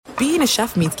being a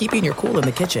chef means keeping your cool in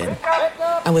the kitchen.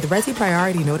 And with Resi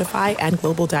Priority Notify and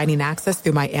Global Dining Access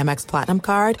through my Amex Platinum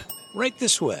card, right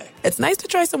this way. It's nice to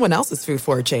try someone else's food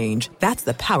for a change. That's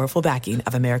the powerful backing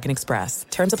of American Express.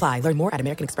 Terms apply. Learn more at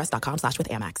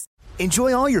americanexpress.com/withAmex.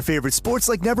 Enjoy all your favorite sports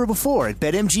like never before at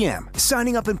BetMGM.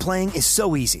 Signing up and playing is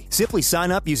so easy. Simply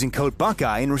sign up using code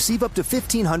Buckeye and receive up to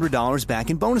 $1,500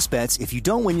 back in bonus bets if you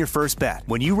don't win your first bet.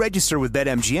 When you register with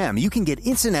BetMGM, you can get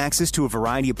instant access to a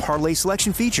variety of parlay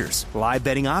selection features, live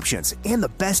betting options, and the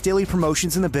best daily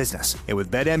promotions in the business. And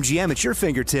with BetMGM at your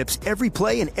fingertips, every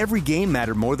play and every game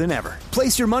matter more than ever.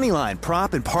 Place your moneyline,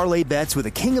 prop, and parlay bets with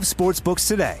the king of sportsbooks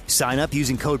today. Sign up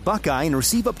using code Buckeye and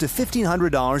receive up to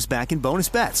 $1,500 back in bonus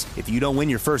bets if you don't win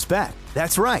your first bet.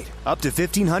 That's right, up to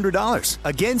 $1,500.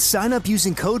 Again, sign up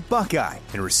using code Buckeye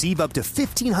and receive up to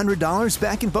 $1,500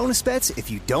 back in bonus bets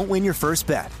if you don't win your first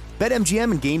bet.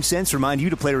 BetMGM and GameSense remind you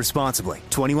to play responsibly.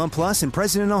 21 plus and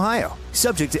present in Ohio.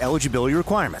 Subject to eligibility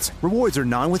requirements. Rewards are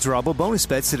non-withdrawable bonus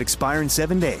bets that expire in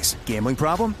 7 days. Gambling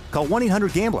problem? Call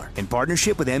 1-800-GAMBLER in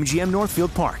partnership with MGM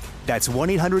Northfield Park. That's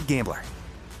 1-800-GAMBLER.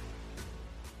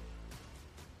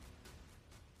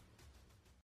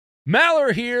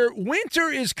 Maller here.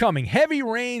 Winter is coming. Heavy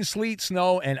rain, sleet,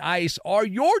 snow, and ice. Are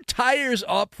your tires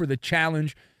up for the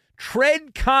challenge?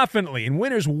 Tread confidently in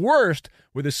winter's worst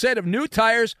with a set of new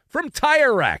tires from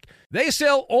Tire Rack. They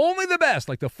sell only the best,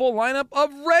 like the full lineup of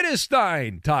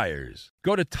Redestein tires.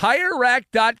 Go to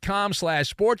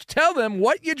TireRack.com/sports. Tell them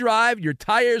what you drive. Your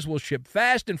tires will ship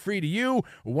fast and free to you.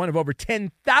 One of over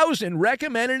 10,000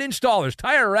 recommended installers.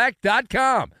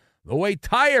 TireRack.com. The way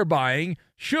tire buying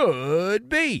should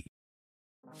be.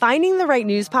 Finding the right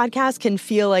news podcast can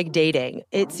feel like dating.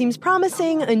 It seems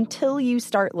promising until you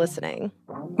start listening.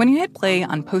 When you hit play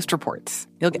on Post Reports,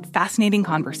 you'll get fascinating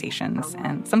conversations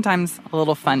and sometimes a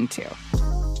little fun, too.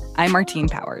 I'm Martine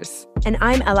Powers. And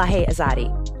I'm Elahe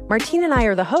Azadi. Martine and I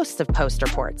are the hosts of Post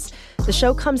Reports. The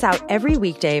show comes out every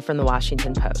weekday from The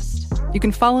Washington Post. You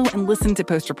can follow and listen to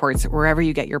Post Reports wherever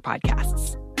you get your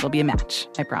podcasts. It'll be a match,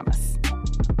 I promise.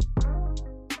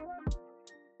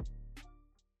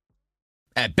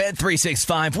 At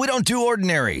Bet365, we don't do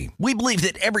ordinary. We believe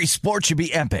that every sport should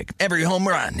be epic. Every home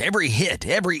run, every hit,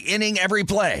 every inning, every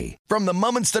play. From the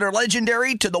moments that are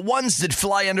legendary to the ones that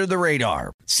fly under the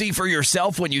radar. See for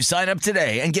yourself when you sign up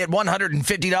today and get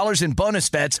 $150 in bonus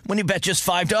bets when you bet just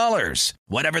 $5.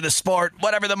 Whatever the sport,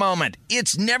 whatever the moment,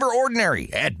 it's never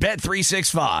ordinary at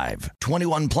Bet365.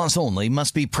 21 plus only.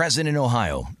 Must be present in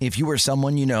Ohio. If you or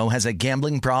someone you know has a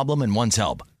gambling problem and wants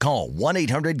help, call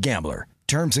 1-800-GAMBLER.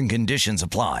 Terms and conditions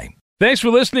apply. Thanks for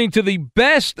listening to the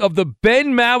Best of the Ben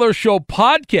Maller Show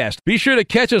podcast. Be sure to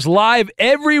catch us live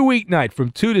every weeknight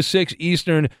from 2 to 6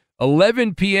 Eastern,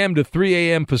 11 p.m. to 3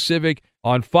 a.m. Pacific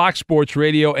on Fox Sports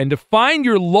Radio. And to find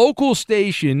your local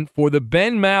station for the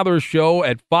Ben Maller Show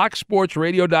at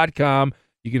foxsportsradio.com,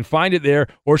 you can find it there,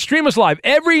 or stream us live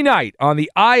every night on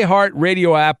the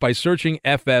iHeartRadio app by searching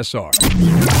FSR.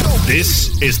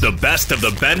 This is the Best of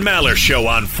the Ben Maller Show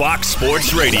on Fox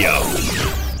Sports Radio.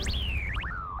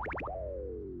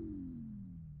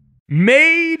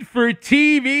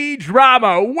 Made-for-TV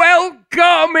drama.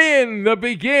 Welcome in the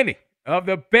beginning of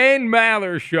the Ben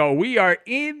Maller Show. We are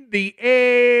in the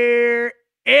air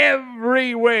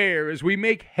everywhere as we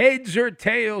make heads or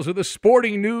tails of the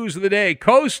sporting news of the day,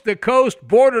 coast to coast,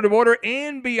 border to border,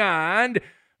 and beyond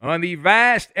on the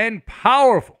vast and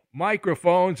powerful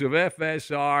microphones of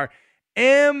FSR,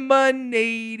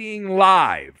 emanating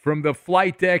live from the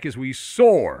flight deck as we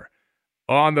soar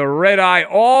on the red eye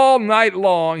all night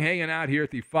long, hanging out here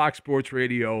at the Fox Sports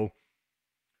Radio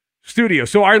studio.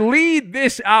 So our lead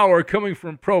this hour coming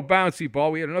from Pro Bouncy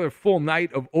Ball. We had another full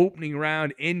night of opening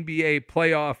round NBA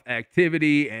playoff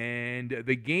activity, and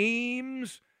the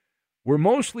games were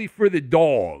mostly for the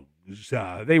dogs.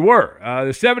 They were.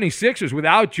 The 76ers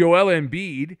without Joel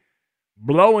Embiid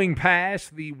blowing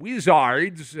past the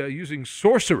Wizards using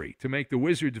sorcery to make the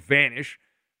Wizards vanish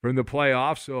from the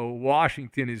playoffs. So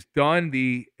Washington is done.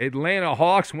 The Atlanta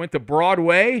Hawks went to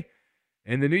Broadway,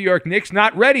 and the New York Knicks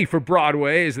not ready for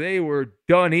Broadway as they were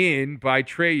done in by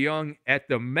Trae Young at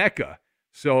the Mecca.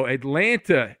 So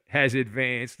Atlanta has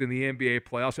advanced in the NBA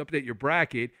playoffs. Update your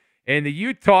bracket. And the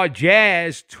Utah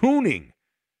Jazz tuning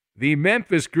the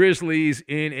Memphis Grizzlies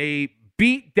in a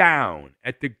beatdown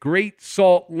at the Great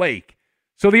Salt Lake.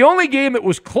 So the only game that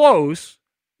was close,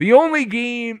 the only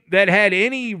game that had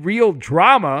any real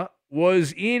drama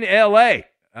was in L.A.,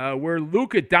 where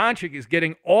Luka Doncic is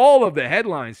getting all of the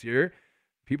headlines here.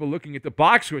 People looking at the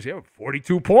box scores,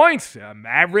 42 points.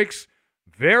 Mavericks,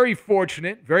 very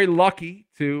fortunate, very lucky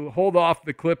to hold off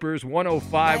the Clippers,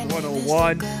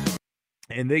 105-101,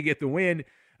 and they get the win.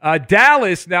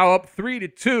 Dallas now up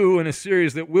 3-2 in a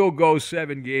series that will go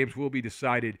 7 games, will be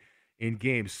decided in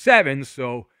Game 7,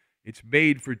 so it's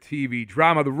made for TV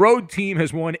drama. The road team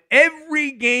has won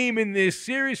every game in this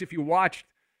series. If you watched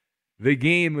the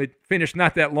game that finished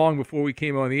not that long before we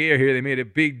came on the air here, they made a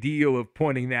big deal of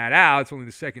pointing that out. It's only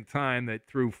the second time that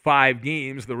through 5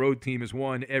 games, the road team has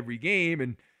won every game,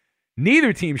 and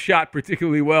neither team shot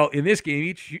particularly well in this game,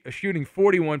 each shooting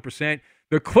 41%.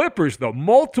 The Clippers, though,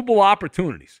 multiple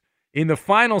opportunities in the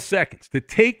final seconds to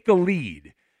take the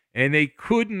lead, and they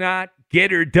could not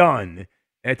get her done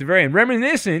at the very end.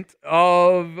 Reminiscent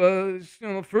of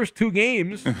the first 2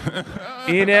 games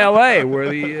in L.A., where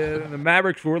the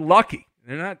Mavericks were lucky.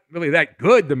 They're not really that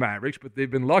good, the Mavericks, but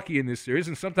they've been lucky in this series,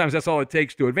 and sometimes that's all it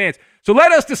takes to advance. So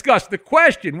let us discuss the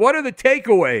question, what are the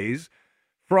takeaways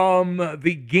from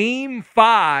the Game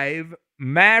 5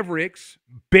 Mavericks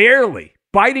barely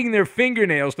biting their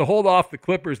fingernails to hold off the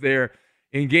Clippers there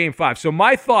in Game 5? So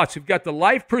my thoughts, you've got the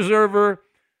life preserver,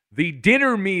 the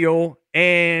dinner meal,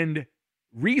 and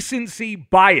recency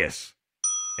bias.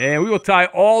 And we will tie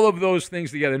all of those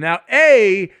things together. Now,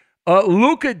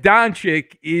 Luka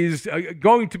Doncic is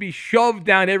going to be shoved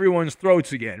down everyone's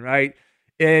throats again, right?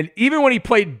 And even when he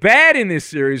played bad in this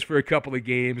series for a couple of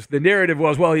games, the narrative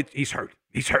was, well, he's hurt.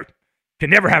 He's hurt. Can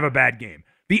never have a bad game.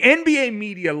 The NBA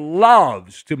media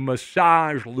loves to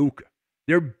massage Luka.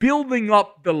 They're building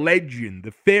up the legend,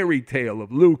 the fairy tale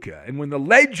of Luka. And when the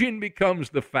legend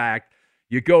becomes the fact,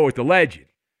 you go with the legend.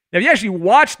 Now, if you actually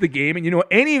watch the game and you know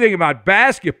anything about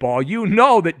basketball, you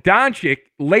know that Doncic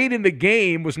late in the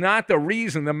game was not the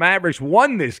reason the Mavericks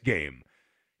won this game.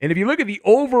 And if you look at the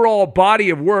overall body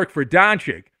of work for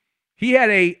Doncic, he had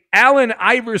a Allen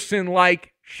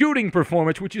Iverson-like shooting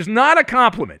performance, which is not a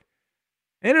compliment.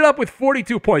 Ended up with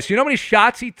 42 points. You know how many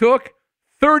shots he took?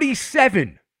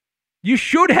 37. You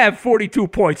should have 42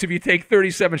 points if you take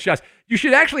 37 shots. You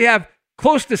should actually have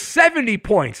close to 70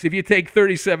 points if you take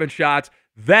 37 shots.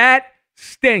 That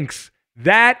stinks.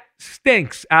 That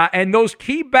stinks. And those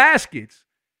key baskets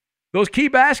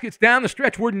down the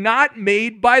stretch were not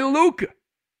made by Luka.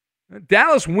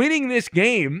 Dallas winning this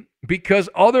game because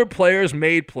other players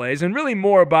made plays, and really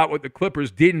more about what the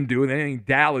Clippers didn't do than anything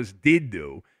Dallas did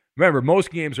do. Remember,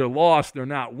 most games are lost, they're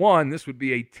not won. This would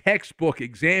be a textbook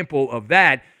example of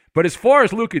that. But as far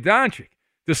as Luka Doncic,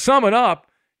 to sum it up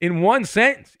in one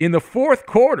sentence, in the fourth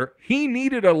quarter, he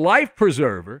needed a life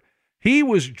preserver. He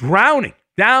was drowning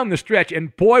down the stretch,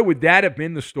 and boy, would that have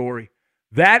been the story.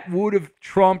 That would have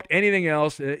trumped anything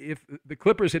else. If the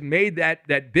Clippers had made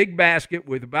that big basket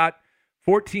with about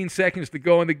 14 seconds to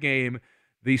go in the game,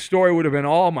 the story would have been,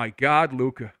 oh, my God,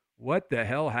 Luka, what the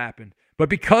hell happened? But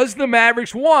because the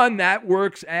Mavericks won, that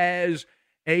works as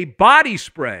a body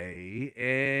spray,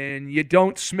 and you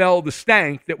don't smell the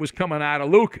stank that was coming out of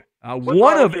Luka.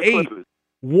 One of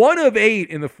eight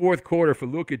in the fourth quarter for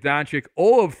Luka Doncic,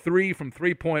 0 of 3 from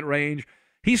three-point range.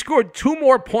 He scored 2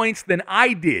 more points than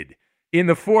I did in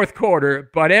the fourth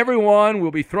quarter, but everyone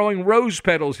will be throwing rose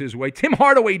petals his way. Tim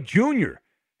Hardaway Jr.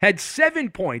 had 7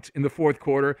 points in the fourth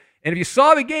quarter, and if you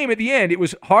saw the game at the end, it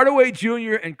was Hardaway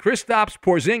Jr. and Kristaps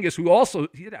Porzingis, who also,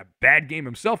 he had a bad game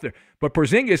himself there, but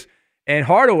Porzingis and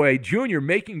Hardaway Jr.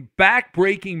 making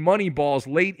back-breaking money balls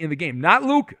late in the game. Not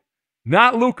Luka.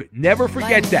 Not Luka. Never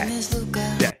forget that.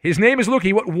 Yeah, his name is Luka.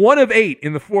 He went 1 of 8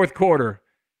 in the fourth quarter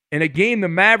in a game the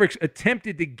Mavericks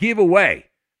attempted to give away,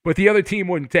 but the other team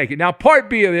wouldn't take it. Now, part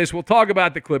B of this, we'll talk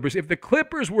about the Clippers. If the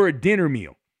Clippers were a dinner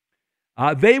meal,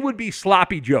 they would be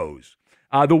sloppy joes.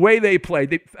 The way they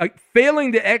played,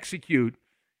 failing to execute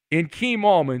in key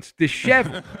moments,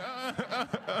 disheveled.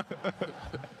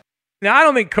 Now, I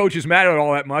don't think coaches matter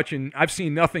all that much, and I've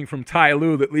seen nothing from Ty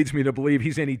Lue that leads me to believe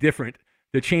he's any different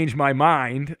to change my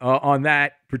mind on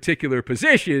that particular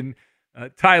position.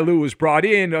 Ty Lue was brought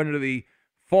in under the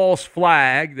false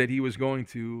flag that he was going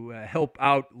to help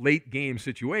out late-game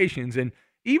situations, and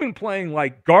even playing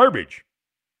like garbage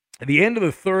at the end of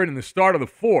the third and the start of the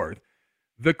fourth,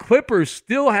 the Clippers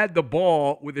still had the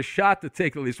ball with a shot to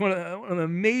take the lead. It's one of the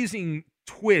amazing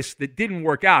twists that didn't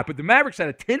work out, but the Mavericks had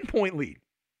a 10-point lead.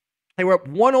 They were up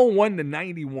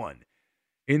 101-91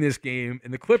 in this game,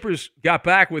 and the Clippers got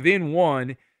back within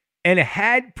 1 and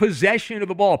had possession of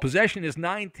the ball. Possession is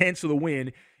 9/10 of the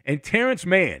win, and Terrence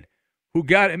Mann, who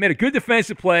made a good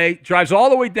defensive play, drives all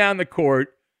the way down the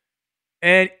court,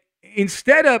 and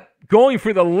instead of going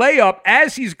for the layup,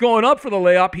 as he's going up for the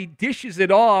layup, he dishes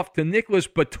it off to Nicholas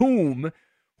Batum,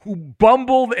 who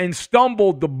bumbled and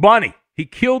stumbled the bunny. He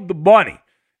killed the bunny,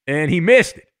 and he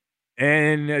missed it.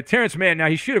 And Terrence Mann, now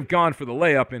he should have gone for the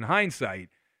layup in hindsight.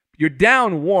 You're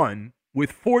down 1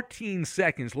 with 14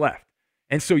 seconds left.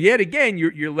 And so yet again,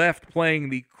 you're left playing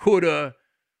the coulda,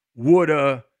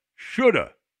 woulda,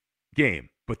 shoulda game,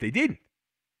 but they didn't.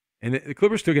 And the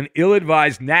Clippers took an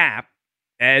ill-advised nap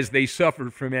as they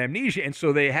suffered from amnesia, and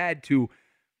so they had to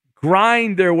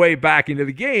grind their way back into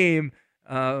the game.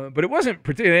 But it wasn't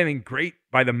particularly anything great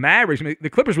by the Mavericks. I mean, the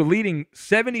Clippers were leading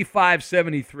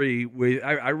 75-73 with,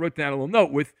 I wrote down a little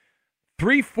note, with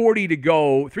 3:42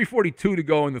 to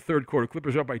go in the third quarter.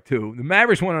 Clippers up by 2. The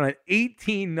Mavericks went on an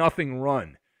 18-0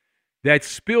 run that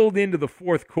spilled into the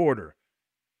fourth quarter.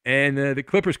 And the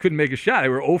Clippers couldn't make a shot. They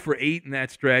were 0 for 8 in that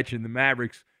stretch, and the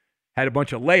Mavericks had a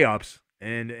bunch of layups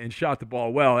and shot the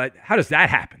ball well. How does that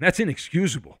happen? That's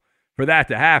inexcusable for that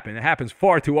to happen. It happens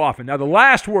far too often. Now, the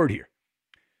last word here.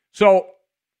 So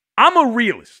I'm a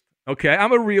realist, okay?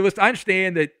 I'm a realist. I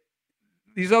understand that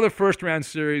these other first-round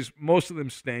series, most of them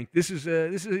stink. This is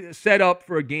a setup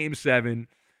for a Game 7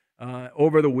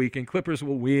 over the weekend. Clippers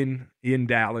will win in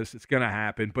Dallas. It's going to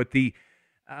happen. But the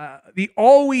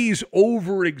always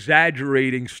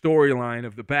over-exaggerating storyline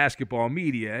of the basketball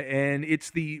media, and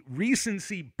it's the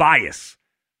recency bias,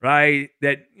 right,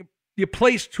 that you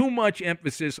place too much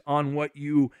emphasis on what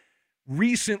you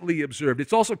recently observed.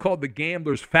 It's also called the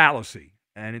gambler's fallacy,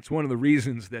 and it's one of the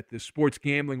reasons that the sports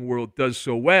gambling world does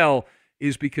so well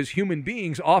is because human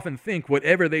beings often think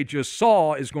whatever they just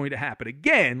saw is going to happen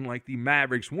again, like the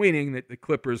Mavericks winning, that the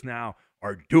Clippers now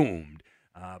are doomed.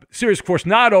 But the series, of course,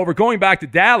 not over. Going back to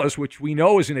Dallas, which we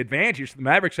know is an advantage. The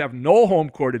Mavericks have no home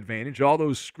court advantage. All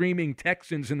those screaming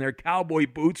Texans in their cowboy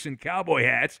boots and cowboy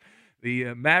hats.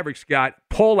 The Mavericks got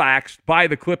poleaxed by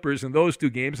the Clippers in those 2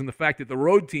 games, and the fact that the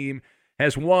road team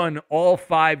has won all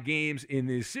 5 games in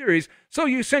this series. So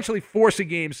you essentially force a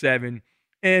Game 7,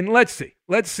 and let's see.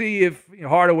 Let's see if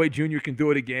Hardaway Jr. can do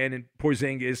it again, and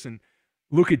Porzingis and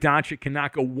Luka Doncic can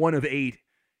knock a 1 of 8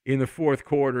 in the fourth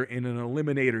quarter in an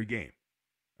eliminator game.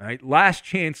 All right, last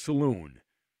chance saloon.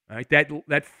 All right,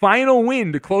 that final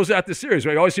win to close out the series.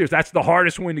 Right, always hear that's the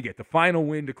hardest win to get, the final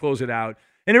win to close it out.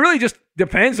 And it really just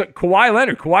depends on Kawhi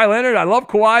Leonard. Kawhi Leonard, I love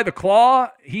Kawhi. The claw,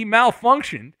 he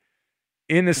malfunctioned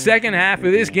in the second half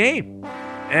of this game.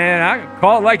 And I can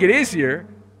call it like it is here.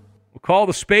 We'll call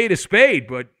the spade a spade,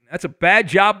 but that's a bad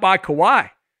job by Kawhi.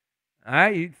 All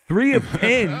right, 3 of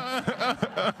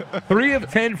 10. 3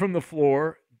 of 10 from the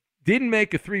floor. Didn't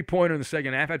make a three-pointer in the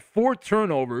second half. Had 4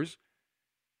 turnovers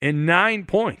and 9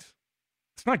 points.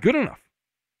 It's not good enough.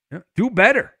 Do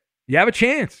better. You have a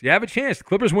chance. You have a chance. The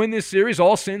Clippers win this series.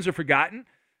 All sins are forgotten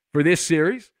for this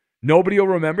series. Nobody will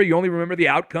remember. You only remember the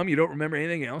outcome. You don't remember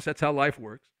anything else. That's how life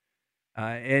works.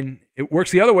 And it works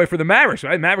the other way for the Mavericks,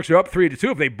 right? Mavericks are up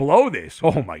 3-2. If they blow this,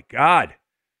 oh, my God,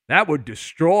 that would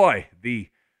destroy the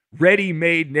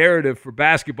ready-made narrative for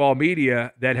basketball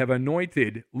media that have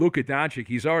anointed Luka Doncic.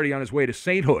 He's already on his way to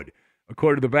sainthood,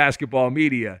 according to the basketball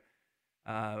media.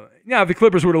 Now, if the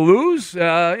Clippers were to lose,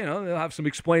 they'll have some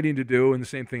explaining to do, and the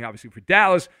same thing, obviously, for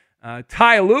Dallas.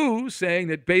 Ty Lue saying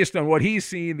that based on what he's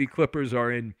seen, the Clippers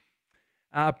are in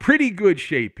pretty good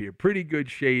shape here. Pretty good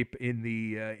shape in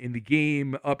the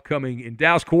game upcoming in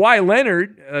Dallas. Kawhi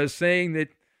Leonard saying that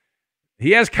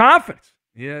he has confidence.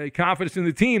 Yeah, confidence in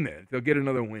the team there. They'll get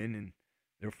another win, and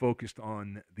they're focused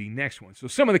on the next one. So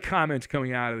some of the comments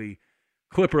coming out of the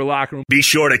Clipper locker room. Be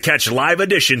sure to catch live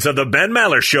editions of the Ben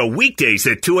Maller Show weekdays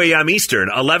at 2 a.m. Eastern,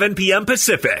 11 p.m.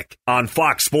 Pacific on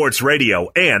Fox Sports Radio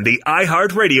and the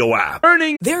iHeartRadio app.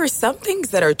 There are some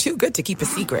things that are too good to keep a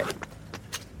secret.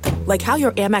 Like how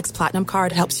your Amex Platinum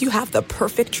card helps you have the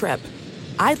perfect trip.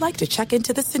 I'd like to check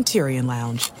into the Centurion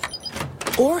Lounge.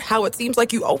 Or how it seems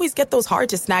like you always get those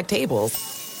hard-to-snag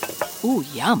tables. Ooh,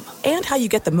 yum. And how you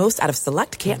get the most out of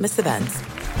select can't-miss events.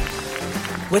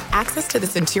 With access to the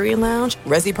Centurion Lounge,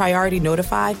 Resi Priority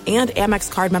Notify, and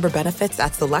Amex card member benefits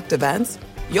at select events,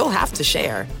 you'll have to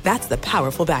share. That's the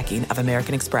powerful backing of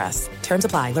American Express. Terms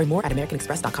apply. Learn more at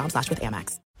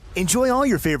americanexpress.com/withAmex. Enjoy all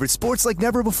your favorite sports like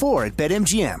never before at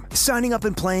BetMGM. Signing up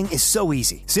and playing is so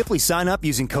easy. Simply sign up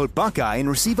using code Buckeye and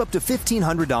receive up to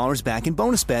 $1,500 back in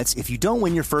bonus bets if you don't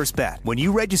win your first bet. When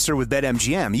you register with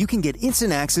BetMGM, you can get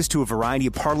instant access to a variety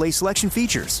of parlay selection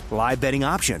features, live betting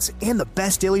options, and the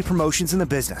best daily promotions in the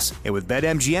business. And with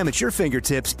BetMGM at your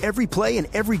fingertips, every play and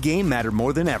every game matter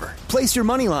more than ever. Place your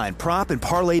moneyline, prop, and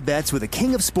parlay bets with the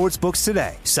king of sportsbooks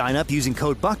today. Sign up using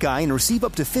code Buckeye and receive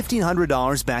up to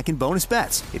 $1,500 back in bonus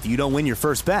bets if you don't win your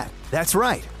first bet. That's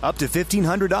right, up to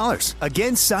 $1,500.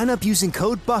 Again, sign up using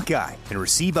code Buckeye and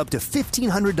receive up to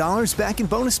 $1,500 back in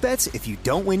bonus bets if you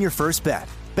don't win your first bet.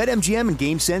 BetMGM and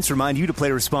GameSense remind you to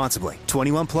play responsibly.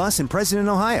 21 plus and present in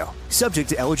Ohio. Subject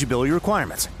to eligibility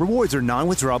requirements. Rewards are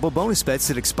non-withdrawable bonus bets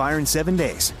that expire in 7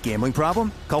 days. Gambling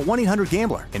problem? Call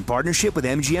 1-800-GAMBLER in partnership with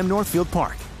MGM Northfield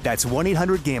Park. That's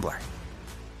 1-800-GAMBLER.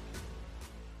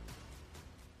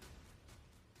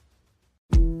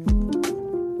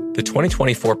 The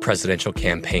 2024 presidential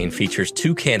campaign features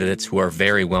two candidates who are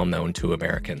very well known to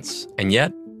Americans. And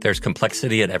yet, there's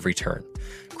complexity at every turn.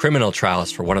 Criminal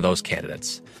trials for one of those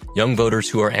candidates. Young voters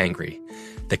who are angry.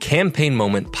 The Campaign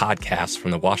Moment podcast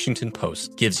from the Washington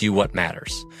Post gives you what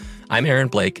matters. I'm Aaron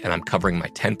Blake, and I'm covering my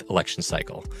 10th election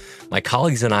cycle. My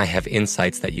colleagues and I have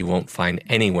insights that you won't find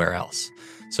anywhere else.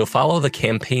 So follow The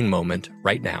Campaign Moment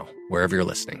right now, wherever you're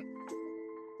listening.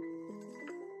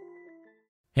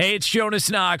 Hey, it's Jonas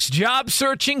Knox. Job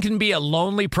searching can be a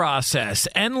lonely process.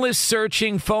 Endless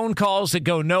searching, phone calls that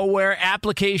go nowhere,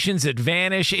 applications that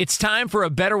vanish. It's time for a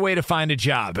better way to find a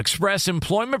job. Express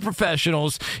Employment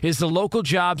Professionals is the local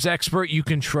jobs expert you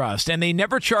can trust, and they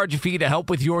never charge a fee to help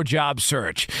with your job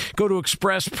search. Go to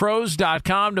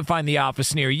expresspros.com to find the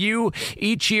office near you.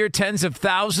 Each year, tens of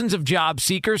thousands of job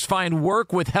seekers find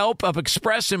work with help of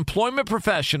Express Employment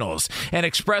Professionals, and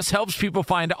Express helps people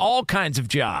find all kinds of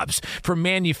jobs, from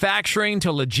manufacturing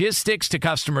to logistics to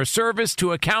customer service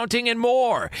to accounting and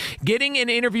more. Getting an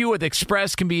interview with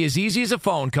Express can be as easy as a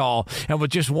phone call, and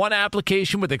with just one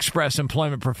application with Express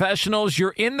Employment Professionals,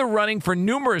 you're in the running for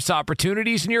numerous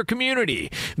opportunities in your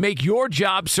community. Make your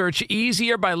job search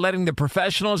easier by letting the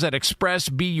professionals at Express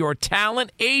be your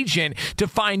talent agent to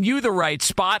find you the right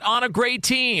spot on a great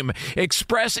team.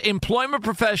 Express Employment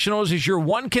Professionals is your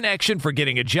one connection for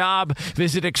getting a job.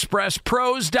 Visit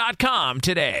expresspros.com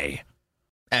today.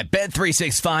 At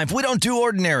Bet365, we don't do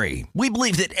ordinary. We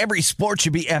believe that every sport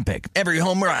should be epic. Every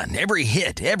home run, every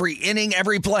hit, every inning,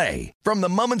 every play. From the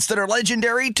moments that are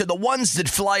legendary to the ones that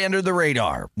fly under the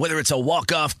radar. Whether it's a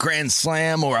walk-off grand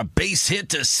slam or a base hit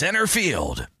to center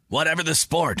field. Whatever the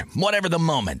sport, whatever the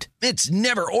moment. It's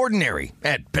never ordinary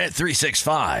at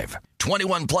Bet365.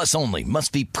 21 plus only.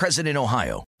 Must be present in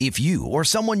Ohio. If you or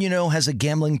someone you know has a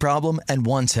gambling problem and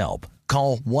wants help,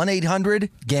 call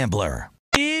 1-800-GAMBLER.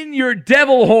 In your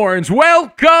devil horns,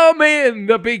 welcome in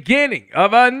the beginning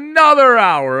of another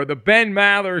hour of the Ben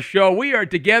Maller Show. We are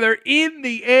together in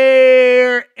the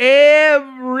air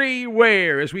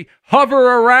everywhere as we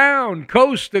hover around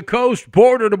coast to coast,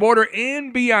 border to border,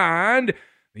 and beyond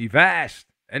the vast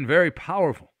and very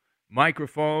powerful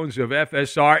microphones of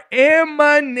FSR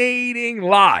emanating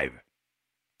live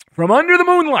from under the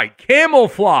moonlight,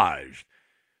 camouflaged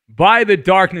by the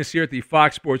darkness here at the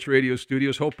Fox Sports Radio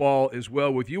studios. Hope all is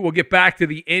well with you. We'll get back to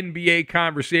the NBA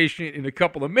conversation in a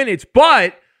couple of minutes,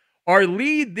 but our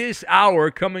lead this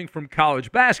hour coming from college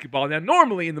basketball. Now,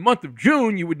 normally in the month of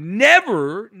June, you would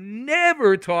never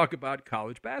talk about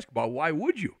college basketball. Why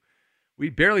would you? We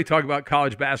barely talk about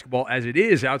college basketball as it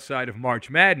is outside of March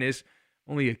Madness.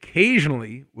 Only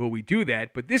occasionally will we do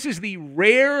that, but this is the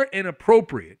rare and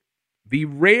appropriate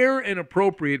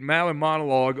Maller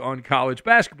monologue on college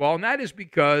basketball, and that is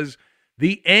because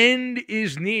the end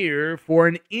is near for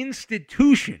an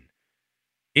institution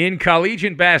in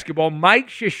collegiate basketball. Mike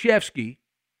Krzyzewski,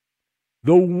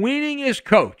 the winningest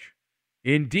coach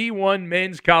in D1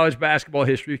 men's college basketball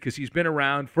history, because he's been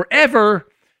around forever,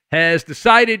 has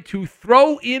decided to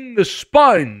throw in the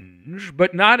sponge,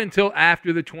 but not until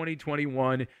after the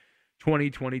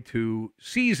 2021-2022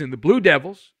 season. The Blue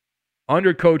Devils,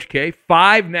 under Coach K,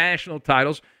 5 national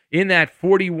titles in that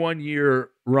 41-year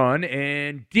run.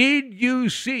 And did you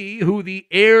see who the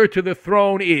heir to the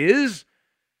throne is?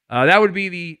 That would be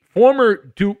the former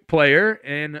Duke player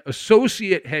and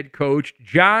associate head coach,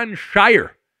 Jon Scheyer.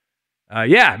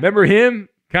 Remember him?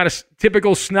 Kind of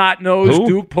typical snot-nosed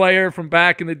Duke player from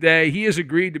back in the day. He has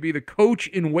agreed to be the coach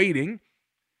in waiting.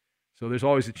 So there's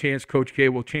always a chance Coach K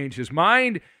will change his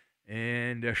mind.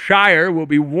 And Scheyer will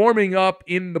be warming up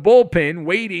in the bullpen,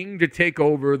 waiting to take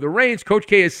over the reins. Coach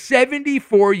K is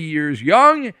 74 years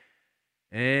young,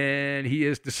 and he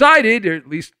has decided, or at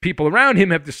least people around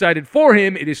him have decided for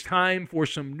him, it is time for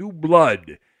some new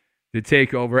blood to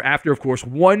take over after, of course,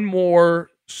 one more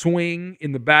swing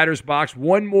in the batter's box,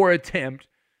 one more attempt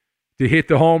to hit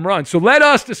the home run. So let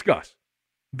us discuss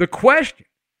the question,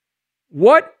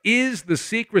 what is the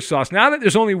secret sauce? Now that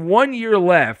there's only 1 year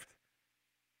left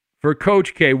for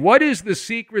Coach K, what is the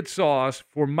secret sauce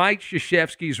for Mike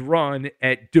Krzyzewski's run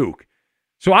at Duke?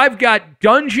 So I've got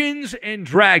Dungeons and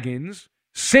Dragons,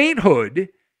 sainthood,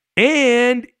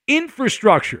 and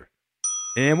infrastructure.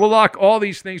 And we'll lock all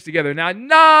these things together. Now,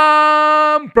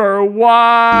 number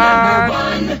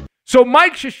one. So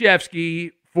Mike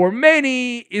Krzyzewski, for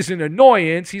many, is an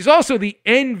annoyance. He's also the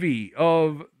envy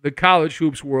of the college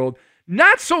hoops world.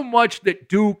 Not so much that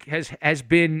Duke has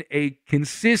been a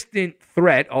consistent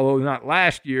threat, although not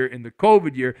last year in the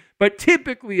COVID year, but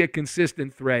typically a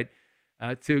consistent threat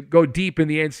to go deep in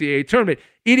the NCAA tournament.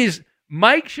 It is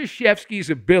Mike Krzyzewski's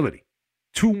ability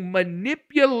to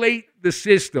manipulate the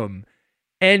system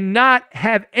and not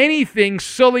have anything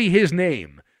sully his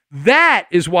name. That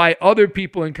is why other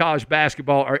people in college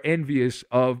basketball are envious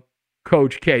of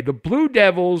Coach K. The Blue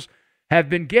Devils have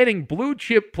been getting blue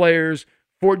chip players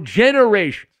for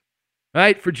generations,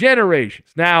 right? For generations.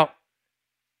 Now,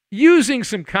 using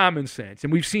some common sense,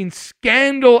 and we've seen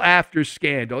scandal after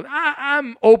scandal.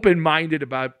 I'm open-minded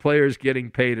about players getting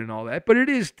paid and all that, but it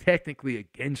is technically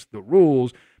against the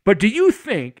rules. But do you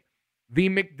think the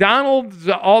McDonald's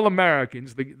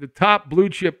All-Americans, the top blue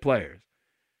chip players,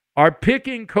 are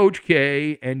picking Coach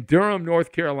K and Durham,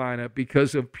 North Carolina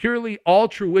because of purely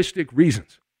altruistic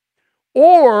reasons?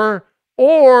 Or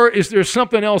is there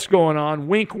something else going on?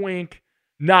 Wink, wink,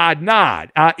 nod,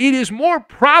 nod. It is more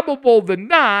probable than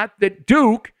not that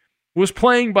Duke was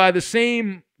playing by the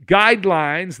same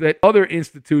guidelines that other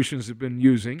institutions have been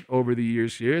using over the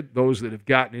years here, those that have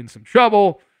gotten in some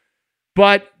trouble,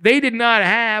 but they did not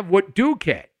have what Duke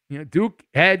had. Duke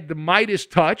had the Midas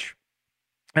touch,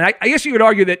 and I guess you could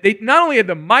argue that they not only had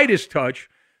the Midas touch,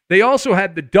 they also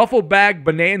had the duffel bag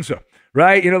bonanza,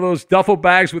 right? Those duffel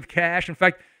bags with cash. In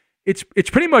fact, it's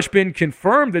pretty much been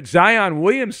confirmed that Zion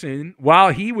Williamson,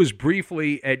 while he was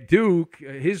briefly at Duke,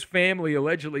 his family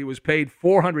allegedly was paid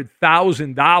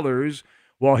 $400,000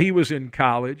 while he was in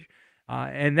college.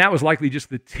 And that was likely just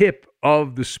the tip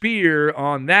of the spear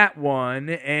on that one.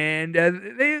 And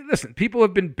listen, people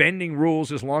have been bending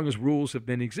rules as long as rules have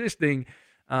been existing.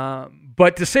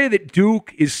 But to say that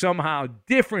Duke is somehow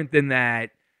different than that,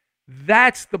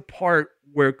 that's the part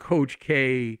where Coach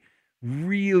K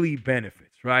really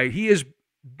benefits, right? He has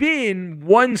been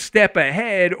one step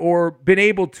ahead or been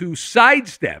able to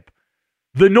sidestep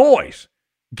the noise,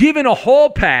 given a hall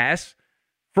pass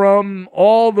from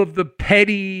all of the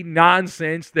petty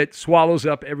nonsense that swallows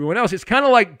up everyone else. It's kind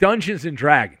of like Dungeons and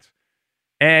Dragons.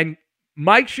 And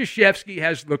Mike Krzyzewski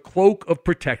has the cloak of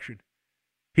protection.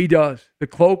 He does, the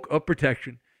cloak of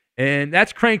protection. And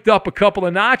that's cranked up a couple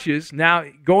of notches. Now,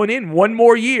 going in one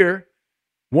more year,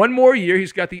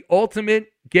 he's got the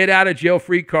ultimate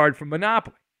get-out-of-jail-free card from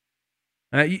Monopoly.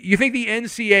 You think the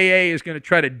NCAA is going to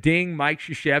try to ding Mike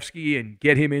Krzyzewski and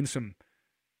get him in some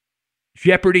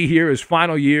jeopardy here his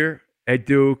final year at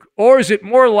Duke? Or is it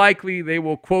more likely they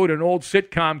will quote an old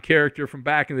sitcom character from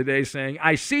back in the day saying,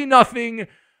 I see nothing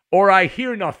or I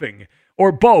hear nothing,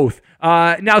 or both?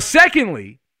 Now,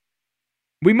 secondly,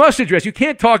 we must address, you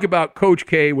can't talk about Coach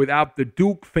K without the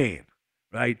Duke fan,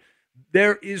 right?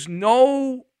 There is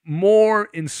no more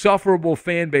insufferable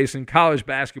fan base in college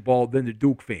basketball than the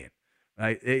Duke fan.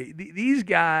 Right? These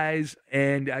guys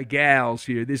and gals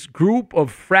here, this group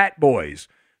of frat boys,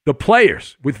 the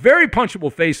players with very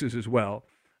punchable faces as well,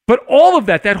 but all of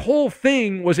that whole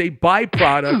thing was a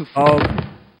byproduct of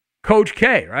Coach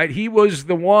K, right? He was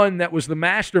the one that was the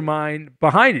mastermind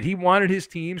behind it. He wanted his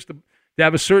teams to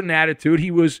have a certain attitude.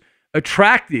 He was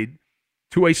attracted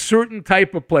to a certain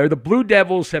type of player. The Blue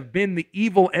Devils have been the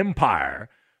evil empire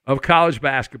of college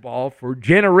basketball for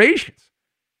generations.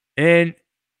 And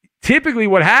typically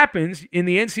what happens in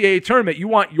the NCAA tournament, you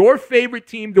want your favorite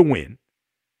team to win,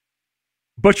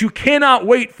 but you cannot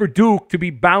wait for Duke to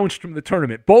be bounced from the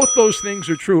tournament. Both those things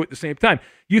are true at the same time.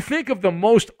 You think of the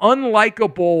most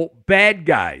unlikable bad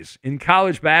guys in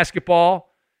college basketball,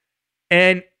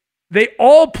 and they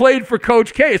all played for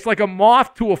Coach K. It's like a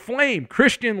moth to a flame.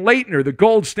 Christian Laettner, the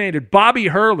gold standard. Bobby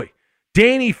Hurley.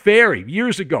 Danny Ferry,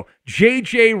 years ago.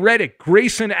 J.J. Redick.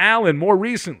 Grayson Allen, more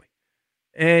recently.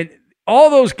 And all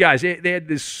those guys, they had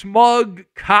this smug,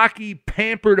 cocky,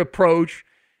 pampered approach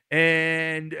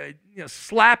and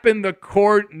slapping the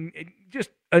court and just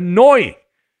annoying.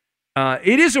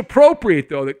 It is appropriate,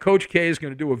 though, that Coach K is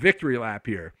going to do a victory lap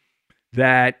here,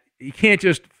 that you can't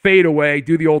just fade away,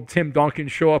 do the old Tim Duncan,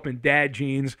 show up in dad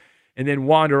jeans, and then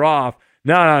wander off.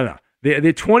 No.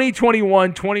 The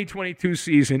 2021-2022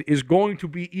 season is going to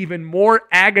be even more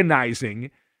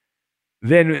agonizing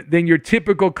than your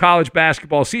typical college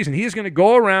basketball season. He is going to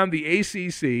go around the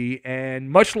ACC,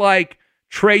 and much like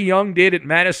Trae Young did at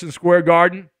Madison Square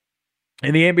Garden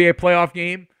in the NBA playoff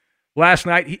game last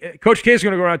night, Coach K is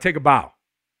going to go around and take a bow.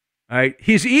 All right?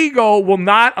 His ego will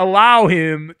not allow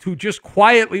him to just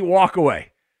quietly walk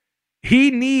away. He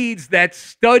needs that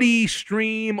steady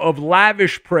stream of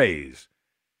lavish praise.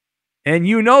 And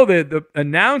you know that the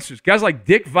announcers, guys like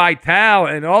Dick Vitale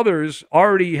and others,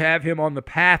 already have him on the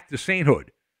path to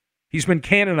sainthood. He's been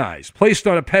canonized, placed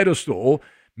on a pedestal,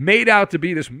 made out to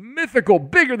be this mythical,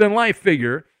 bigger-than-life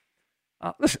figure.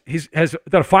 Listen, he has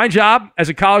done a fine job as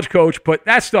a college coach, but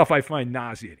that stuff I find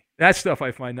nauseating. Now,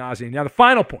 the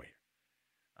final point.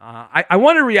 I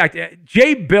want to react.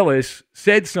 Jay Billis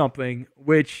said something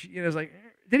which, is like,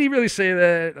 did he really say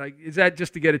that? Like, is that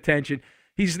just to get attention?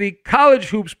 He's the college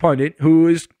hoops pundit who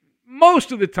is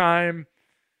most of the time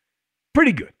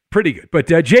pretty good. But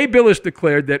Jay Billis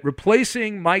declared that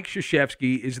replacing Mike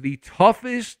Krzyzewski is the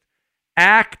toughest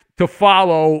act to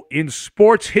follow in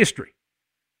sports history.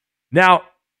 Now,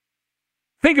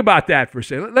 think about that for a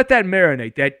second. Let that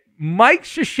marinate. That Mike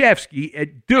Krzyzewski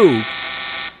at Duke,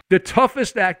 the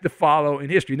toughest act to follow in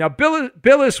history. Now,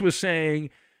 Billis was saying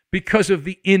because of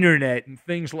the internet and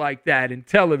things like that and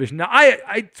television. Now,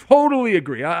 I totally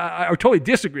agree. I totally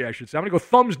disagree, I should say. I'm going to go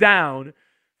thumbs down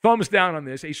on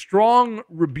this, a strong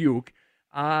rebuke.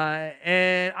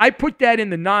 And I put that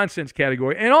in the nonsense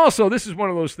category. And also, this is one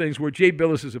of those things where Jay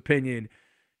Billis's opinion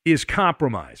is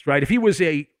compromised, right? If he was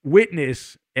a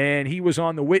witness and he was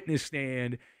on the witness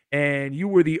stand and you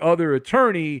were the other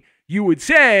attorney, you would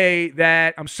say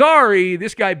that, I'm sorry,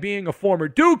 this guy being a former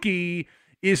Dookie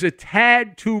is a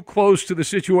tad too close to the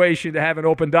situation to have an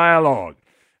open dialogue.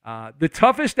 The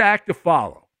toughest act to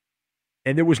follow,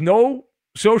 and there was no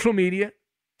social media.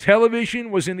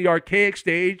 Television was in the archaic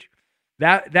stage.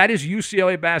 That is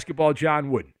UCLA basketball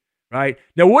John Wooden, right?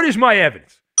 Now, what is my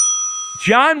evidence?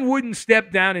 John Wooden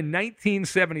stepped down in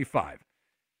 1975.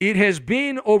 It has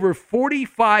been over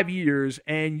 45 years,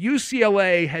 and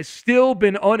UCLA has still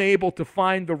been unable to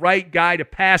find the right guy to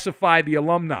pacify the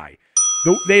alumni.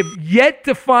 They've yet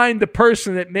to find the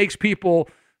person that makes people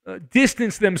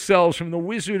distance themselves from the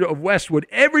Wizard of Westwood.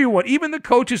 Everyone, even the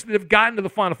coaches that have gotten to the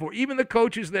Final Four, even the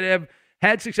coaches that have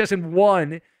had success and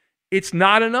won, it's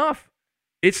not enough.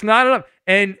 It's not enough.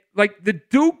 And like the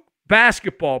Duke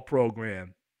basketball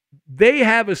program, they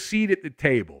have a seat at the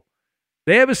table.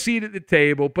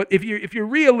 But if you're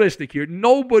realistic here,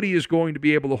 nobody is going to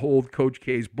be able to hold Coach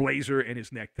K's blazer and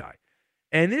his necktie.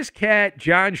 And this cat,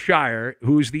 Jon Scheyer,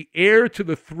 who's the heir to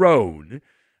the throne,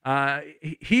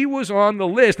 he was on the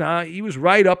list. He was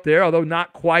right up there, although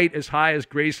not quite as high as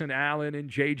Grayson Allen and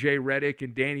J.J. Redick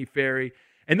and Danny Ferry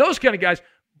and those kind of guys.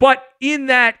 But in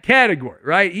that category,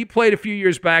 right? He played a few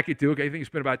years back at Duke. I think it's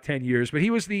been about 10 years. But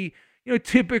he was the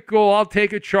typical, I'll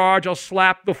take a charge, I'll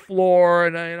slap the floor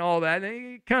and all that.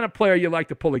 The kind of player you like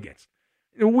to pull against.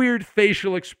 The weird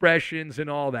facial expressions and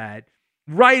all that.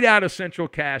 Right out of central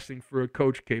casting for a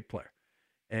Coach K player.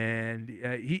 And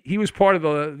he was part of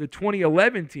the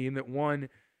 2011 team that won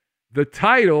the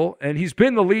title, and he's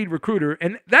been the lead recruiter.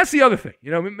 And that's the other thing.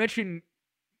 We mentioned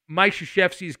Mike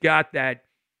Krzyzewski's got that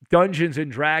Dungeons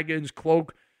and Dragons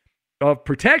cloak of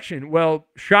protection. Well,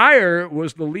 Scheyer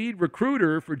was the lead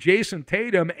recruiter for Jason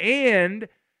Tatum and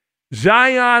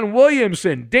Zion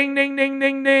Williamson. Ding, ding, ding,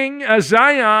 ding, ding.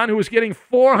 Zion, who was getting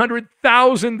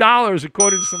 $400,000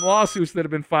 according to some lawsuits that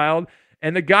have been filed.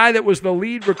 And the guy that was the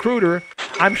lead recruiter,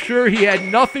 I'm sure he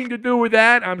had nothing to do with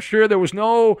that. I'm sure there was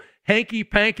no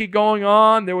hanky-panky going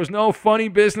on. There was no funny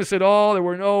business at all. There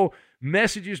were no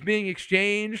messages being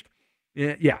exchanged.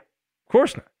 Yeah, of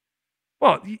course not.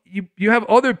 Well, you have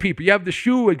other people. You have the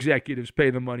shoe executives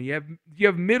pay the money. You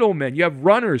have middlemen. You have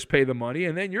runners pay the money,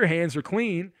 and then your hands are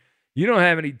clean. You don't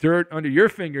have any dirt under your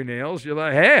fingernails. You're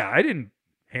like, hey, I didn't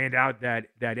hand out that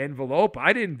envelope.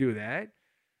 I didn't do that.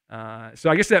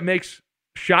 So I guess that makes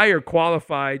Scheyer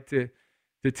qualified to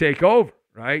take over,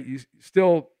 right? He's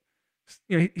still,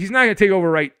 he's not going to take over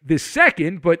right this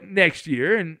second, but next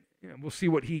year, and we'll see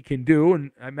what he can do. And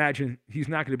I imagine he's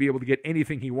not going to be able to get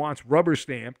anything he wants rubber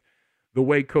stamped the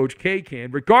way Coach K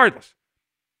can. Regardless,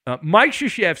 Mike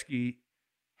Krzyzewski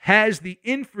has the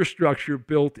infrastructure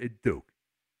built at Duke.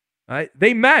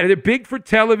 They matter. They're big for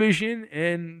television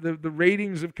and the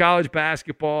ratings of college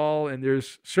basketball, and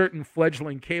there's certain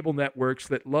fledgling cable networks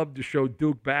that love to show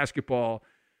Duke basketball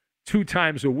 2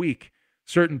 times a week,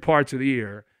 certain parts of the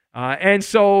year. And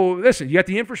so, listen, you got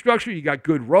the infrastructure, you got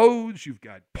good roads, you've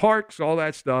got parks, all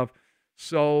that stuff.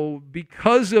 So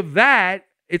because of that,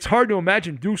 it's hard to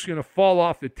imagine Duke's going to fall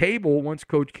off the table once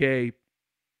Coach K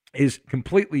is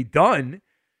completely done.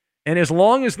 And as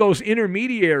long as those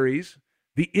intermediaries,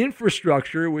 the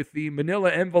infrastructure with the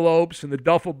manila envelopes and the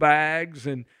duffel bags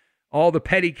and all the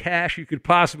petty cash you could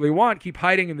possibly want keep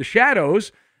hiding in the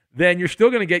shadows, then you're still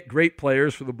going to get great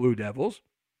players for the Blue Devils.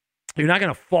 You're not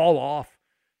going to fall off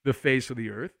the face of the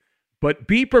earth. But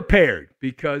be prepared,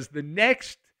 because the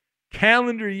next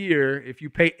calendar year, if you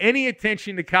pay any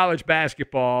attention to college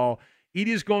basketball, it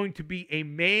is going to be a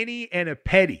Manny and a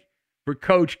Petty for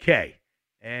Coach K.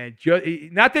 And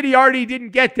not that he already didn't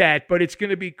get that, but it's going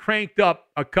to be cranked up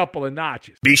a couple of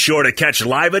notches. Be sure to catch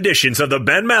live editions of the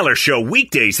Ben Maller Show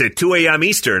weekdays at 2 a.m.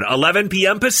 Eastern, 11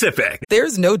 p.m. Pacific.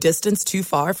 There's no distance too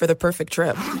far for the perfect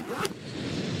trip.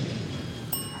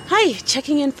 Hi,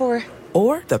 checking in for...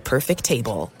 Or the perfect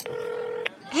table.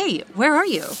 Hey, where are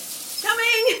you?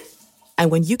 Coming! And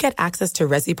when you get access to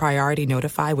Resi Priority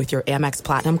Notify with your Amex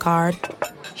Platinum card...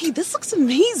 Hey, this looks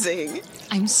amazing.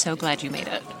 I'm so glad you made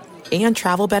it. And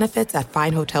travel benefits at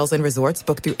fine hotels and resorts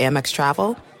booked through Amex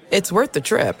Travel, it's worth the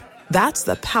trip. That's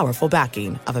the powerful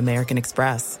backing of American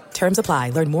Express. Terms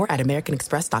apply. Learn more at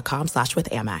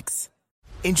americanexpress.com/withAmex.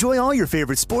 Enjoy all your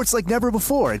favorite sports like never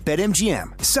before at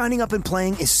BetMGM. Signing up and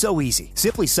playing is so easy.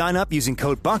 Simply sign up using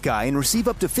code Buckeye and receive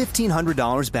up to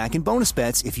 $1,500 back in bonus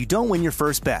bets if you don't win your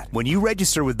first bet. When you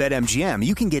register with BetMGM,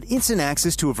 you can get instant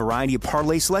access to a variety of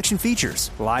parlay selection features,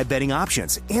 live betting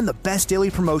options, and the best daily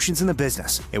promotions in the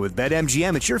business. And with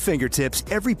BetMGM at your fingertips,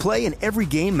 every play and every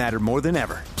game matter more than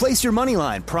ever. Place your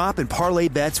moneyline, prop, and parlay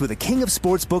bets with the king of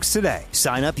sportsbooks today.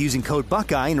 Sign up using code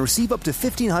Buckeye and receive up to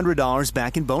 $1,500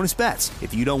 back in bonus bets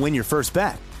if you don't win your first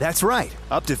bet. That's right,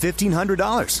 up to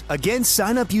 $1,500. Again,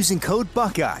 sign up using code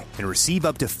Buckeye and receive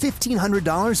up to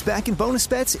 $1,500 back in bonus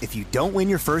bets if you don't win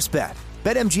your first bet.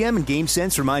 BetMGM and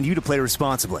GameSense remind you to play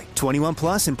responsibly. 21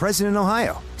 plus and present in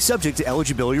Ohio. Subject to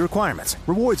eligibility requirements.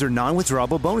 Rewards are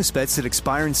non-withdrawable bonus bets that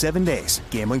expire in 7 days.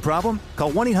 Gambling problem?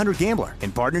 Call 1-800-GAMBLER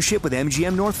in partnership with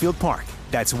MGM Northfield Park.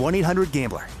 That's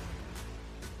 1-800-GAMBLER.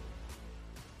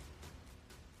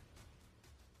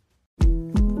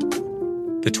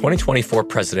 The 2024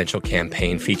 presidential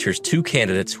campaign features two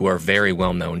candidates who are very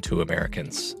well known to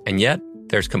Americans. And yet,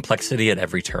 there's complexity at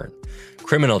every turn.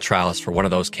 Criminal trials for one of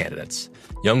those candidates.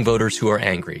 Young voters who are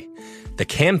angry. The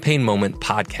Campaign Moment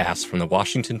podcast from the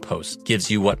Washington Post gives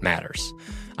you what matters.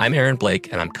 I'm Aaron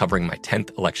Blake, and I'm covering my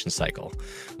 10th election cycle.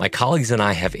 My colleagues and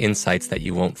I have insights that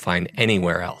you won't find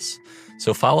anywhere else.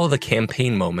 So follow The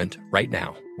Campaign Moment right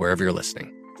now, wherever you're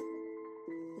listening.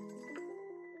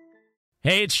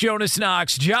 Hey, it's Jonas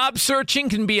Knox. Job searching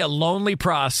can be a lonely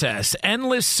process.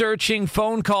 Endless searching,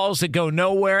 phone calls that go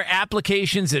nowhere,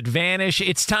 applications that vanish.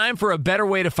 It's time for a better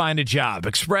way to find a job.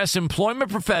 Express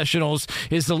Employment Professionals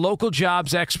is the local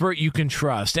jobs expert you can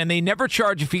trust, and they never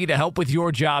charge a fee to help with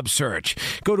your job search.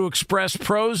 Go to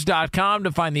expresspros.com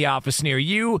to find the office near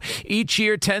you. Each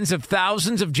year, tens of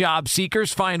thousands of job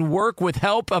seekers find work with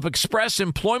help of Express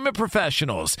Employment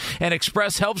Professionals, and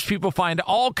Express helps people find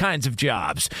all kinds of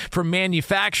jobs, from manufacturing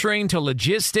to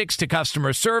logistics to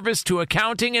customer service to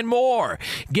accounting and more.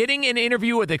 Getting an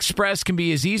interview with Express can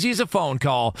be as easy as a phone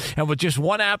call, and with just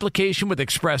one application with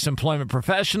Express Employment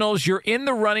Professionals, you're in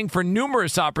the running for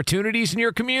numerous opportunities in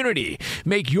your community.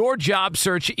 Make your job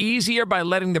search easier by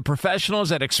letting the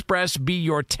professionals at Express be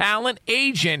your talent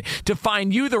agent to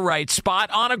find you the right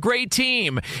spot on a great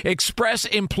team. Express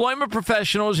Employment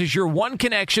Professionals is your one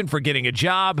connection for getting a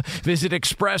job. Visit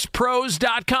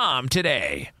expresspros.com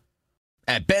today.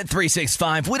 At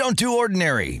Bet365, we don't do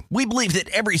ordinary. We believe that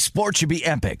every sport should be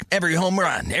epic. Every home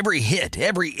run, every hit,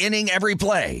 every inning, every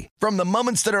play. From the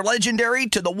moments that are legendary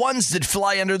to the ones that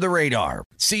fly under the radar.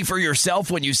 See for yourself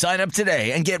when you sign up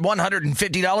today and get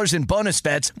 $150 in bonus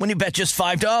bets when you bet just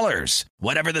 $5.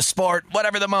 Whatever the sport,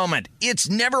 whatever the moment, it's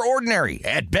never ordinary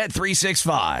at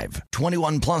Bet365.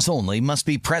 21 plus only. Must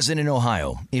be present in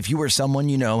Ohio. If you or someone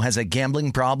you know has a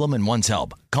gambling problem and wants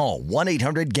help, call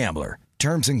 1-800-GAMBLER.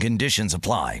 Terms and conditions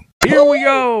apply. Here we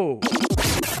go.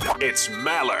 It's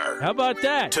Maller. How about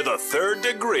that? To the third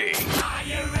degree.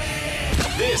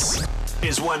 This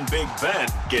is when Big Ben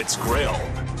gets grilled.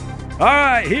 All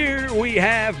right, here we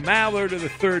have Maller to the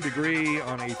third degree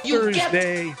on a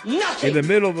Thursday in the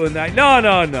middle of the night. No.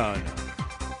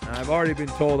 I've already been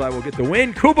told I will get the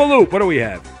win. Koopa Loop, what do we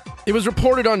have? It was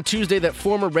reported on Tuesday that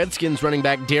former Redskins running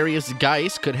back Darius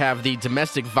Geis could have the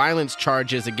domestic violence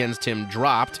charges against him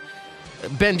dropped.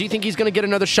 Ben, do you think he's going to get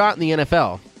another shot in the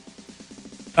NFL?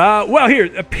 Well, here,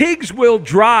 pigs will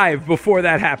drive before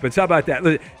that happens. How about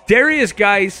that? Darius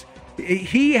Geis,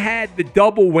 he had the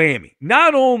double whammy.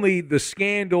 Not only the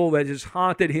scandal that has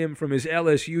haunted him from his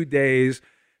LSU days,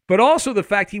 but also the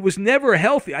fact he was never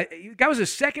healthy. The guy was a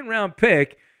second-round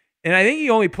pick, and I think he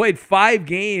only played 5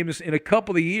 games in a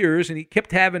couple of years, and he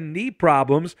kept having knee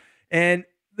problems. And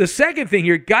the second thing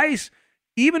here, Geis,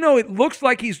 even though it looks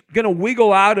like he's going to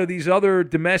wiggle out of these other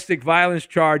domestic violence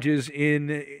charges in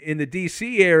the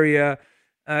D.C. area,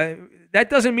 that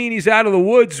doesn't mean he's out of the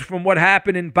woods from what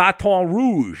happened in Baton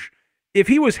Rouge. If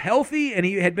he was healthy and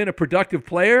he had been a productive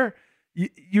player,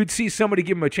 you'd see somebody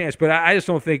give him a chance. But I just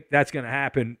don't think that's going to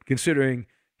happen, considering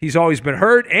he's always been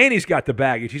hurt and he's got the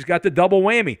baggage. He's got the double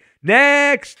whammy.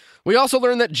 Next. We also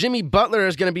learned that Jimmy Butler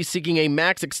is going to be seeking a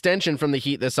max extension from the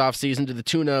Heat this offseason to the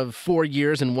tune of 4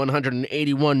 years and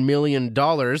 $181 million.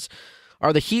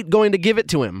 Are the Heat going to give it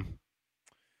to him?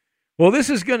 Well,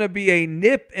 this is going to be a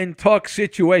nip and tuck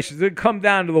situation. It's going to come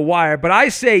down to the wire, but I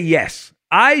say yes.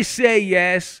 I say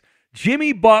yes.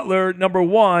 Jimmy Butler, number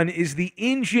one, is the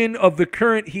engine of the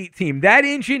current Heat team. That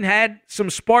engine had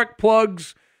some spark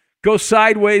plugs go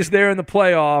sideways there in the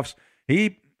playoffs.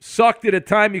 He sucked at a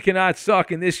time you cannot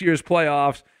suck in this year's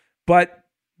playoffs. But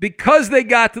because they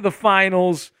got to the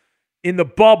finals in the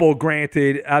bubble,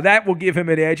 granted, that will give him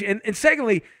an edge. And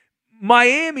secondly,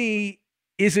 Miami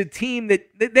is a team that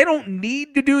they don't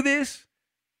need to do this.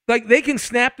 Like, they can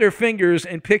snap their fingers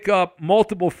and pick up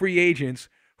multiple free agents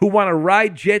who want to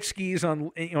ride jet skis on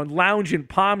lounge in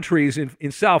palm trees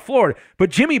in South Florida.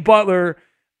 But Jimmy Butler,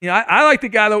 I like the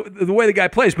guy, the way the guy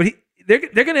plays, but they're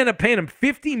going to end up paying him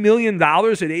 $50 million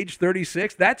at age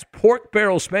 36. That's pork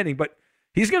barrel spending, but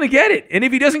he's going to get it. And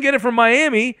if he doesn't get it from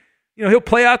Miami, he'll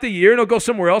play out the year and he'll go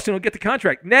somewhere else and he'll get the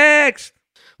contract. Next.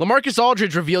 LaMarcus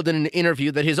Aldridge revealed in an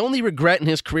interview that his only regret in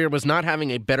his career was not having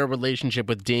a better relationship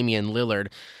with Damian Lillard.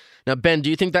 Now, Ben,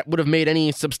 do you think that would have made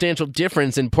any substantial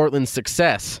difference in Portland's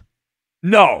success?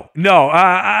 No.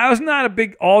 I was not a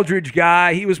big Aldridge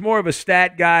guy. He was more of a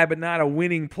stat guy, but not a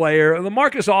winning player.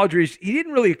 LaMarcus Aldridge, he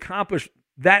didn't really accomplish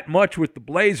that much with the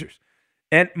Blazers.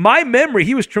 And my memory,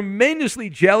 he was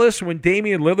tremendously jealous when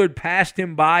Damian Lillard passed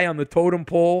him by on the totem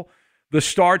pole, the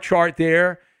star chart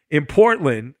there in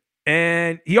Portland.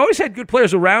 And he always had good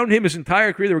players around him his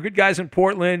entire career. There were good guys in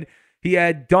Portland. He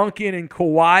had Duncan, and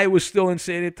Kawhi was still in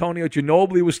San Antonio.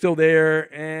 Ginobili was still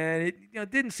there, and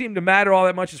it didn't seem to matter all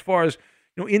that much as far as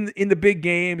in the big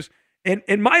games. And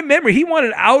in my memory, he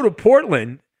wanted out of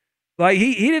Portland. Like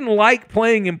he didn't like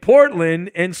playing in Portland,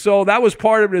 and so that was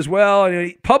part of it as well.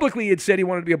 And publicly, he had said he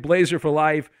wanted to be a Blazer for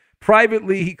life.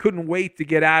 Privately, he couldn't wait to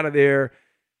get out of there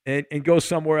and go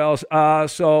somewhere else.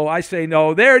 So I say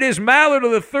no. There it is, Maller to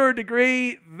the third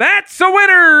degree. That's a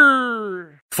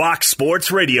winner. Fox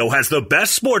Sports Radio has the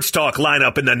best sports talk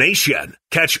lineup in the nation.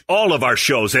 Catch all of our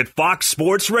shows at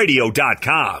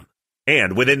foxsportsradio.com.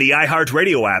 And within the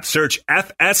iHeartRadio app, search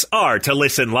FSR to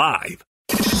listen live.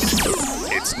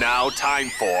 It's now time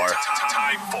for...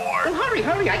 Well,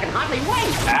 hurry, I can hardly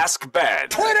wait. Ask Ben.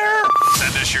 Twitter!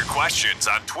 Send us your questions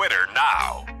on Twitter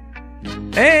now.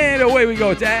 And away we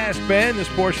go to Ask Ben. This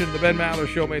portion of the Ben Maller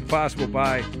Show made possible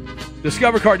by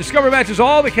Discover Card. Discover matches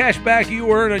all the cash back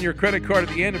you earn on your credit card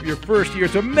at the end of your first year.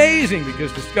 It's amazing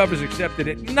because Discover's accepted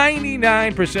at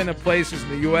 99% of places in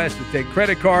the U.S. to take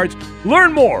credit cards.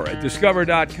 Learn more at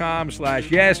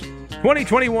discover.com/yes.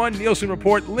 2021 Nielsen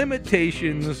Report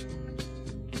limitations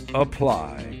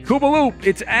apply. Koopaloop,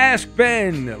 it's Ask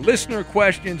Ben. Listener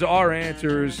questions, our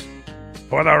answers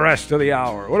for the rest of the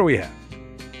hour. What do we have?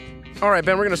 All right,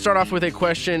 Ben, we're going to start off with a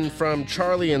question from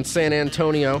Charlie in San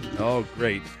Antonio. Oh,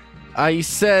 great. He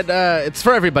said, it's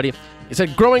for everybody. He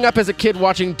said, growing up as a kid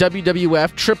watching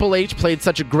WWF, Triple H played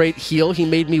such a great heel, he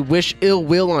made me wish ill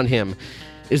will on him.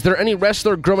 Is there any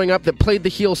wrestler growing up that played the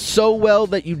heel so well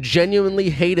that you genuinely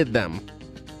hated them?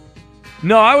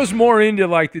 No, I was more into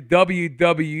like the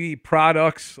WWE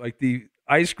products, like the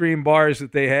ice cream bars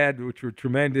that they had, which were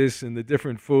tremendous, and the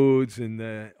different foods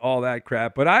and all that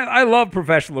crap. But I love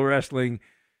professional wrestling,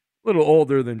 a little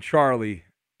older than Charlie.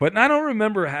 But I don't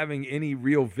remember having any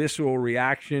real visceral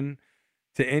reaction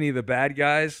to any of the bad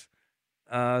guys.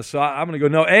 So I'm going to go,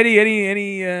 no. Eddie,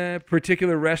 any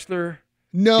particular wrestler?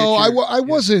 No, I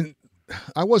wasn't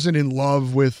in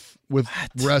love with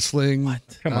wrestling back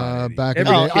in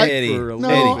the day.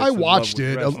 I watched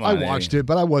it. I watched it,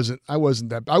 but I wasn't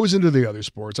that. I was into the other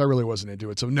sports. I really wasn't into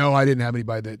it. So no, I didn't have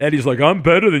anybody that. Eddie's like, I'm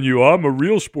better than you. I'm a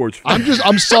real sports fan.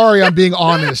 I'm sorry. I'm being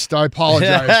honest. I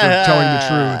apologize for telling the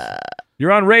truth.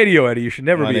 You're on radio, Eddie. You should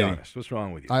never be honest. What's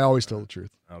wrong with you? I always tell the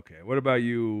truth. Okay. What about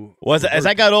you? Well, as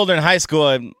I got older in high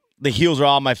school, the heels were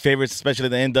all my favorites, especially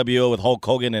the NWO with Hulk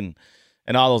Hogan and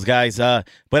all those guys.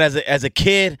 But as a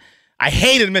kid, I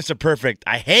hated Mr. Perfect.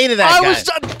 I hated that guy.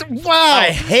 Wow. I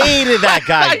hated that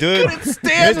guy, dude. I couldn't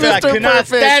stand Mr. I could not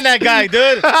stand that guy,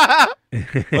 dude.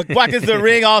 Walked into the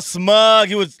ring all smug.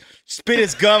 He would spit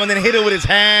his gum and then hit it with his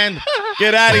hand.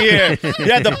 Get out of here. He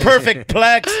had the perfect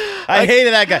plex. I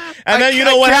hated that guy. And then you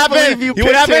know what happened?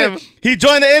 What happened? He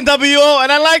joined the NWO,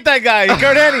 and I like that guy.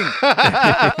 Kurt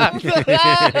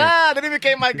Hennig. Then he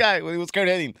became my guy when he was Kurt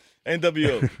Hennig.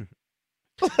 NWO.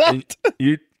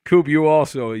 Coop, you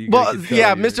also.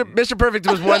 Mr. Perfect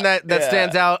was one that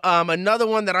stands out. Another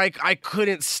one that I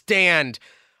couldn't stand.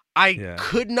 I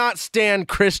could not stand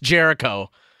Chris Jericho.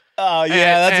 Oh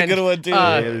yeah, that's a good one too.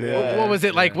 What was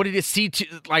it like? What did it see?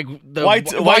 Like the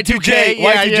Y2K?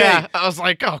 Yeah. I was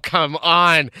like, oh come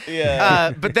on.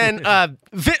 Yeah. But then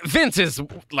Vince is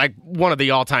like one of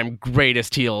the all-time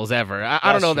greatest heels ever.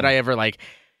 I don't know that I ever like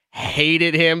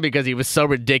hated him because he was so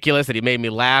ridiculous that he made me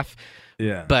laugh.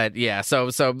 Yeah. But yeah, so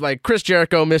like Chris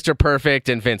Jericho, Mr. Perfect,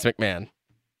 and Vince McMahon.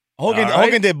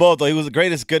 Hogan did both, though. He was the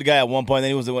greatest good guy at one point, and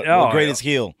then he was the greatest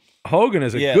heel. Hogan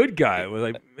is a good guy. Was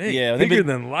like bigger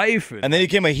than life. And then he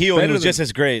became a heel, and he was just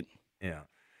as great. Yeah.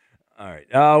 All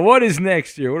right. What is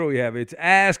next here? What do we have? It's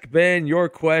Ask Ben, your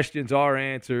questions, our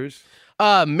answers.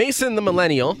 Mason the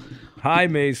Millennial. Hi,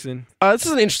 Mason. This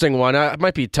is an interesting one. It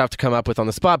might be tough to come up with on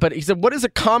the spot, but he said, what is a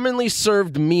commonly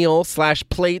served meal /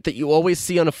 plate that you always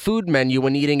see on a food menu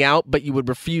when eating out, but you would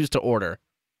refuse to order?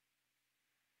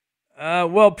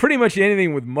 Well, pretty much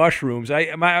anything with mushrooms.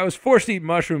 I was forced to eat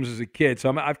mushrooms as a kid,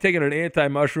 so I've taken an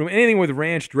anti-mushroom. Anything with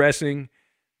ranch dressing,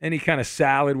 any kind of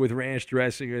salad with ranch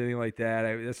dressing or anything like that.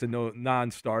 That's a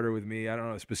non-starter with me. I don't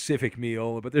know a specific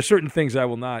meal, but there's certain things I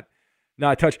will not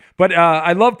touch. But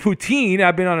I love poutine.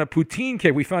 I've been on a poutine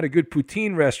kick. We found a good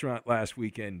poutine restaurant last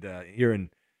weekend here in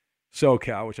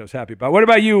SoCal, which I was happy about. What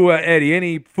about you, Eddie?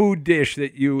 Any food dish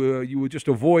that you would just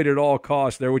avoid at all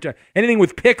costs there? Anything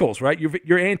with pickles, right?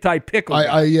 You're anti-pickle.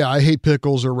 I hate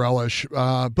pickles or relish.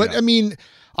 But I mean,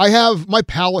 my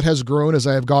palate has grown as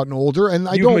I have gotten older, and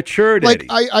You've matured, like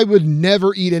Eddie. I would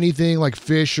never eat anything like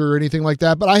fish or anything like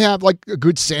that. But I have like a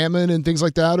good salmon and things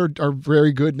like that are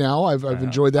very good now. I've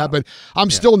enjoyed that, but I'm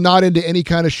still not into any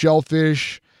kind of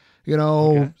shellfish.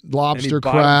 Lobster,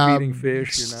 crab,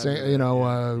 fish,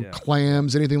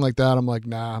 clams, anything like that. I'm like,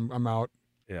 nah, I'm out.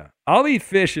 Yeah, I'll eat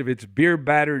fish if it's beer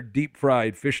battered, deep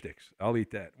fried fish sticks. I'll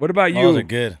eat that. What about you? Those are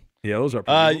good. Yeah, those are.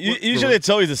 Pretty usually it's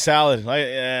always a salad. Like,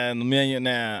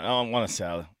 nah, I don't want a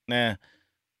salad. Nah.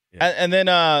 Yeah. And then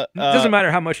it doesn't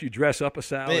matter how much you dress up a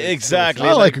salad. Exactly.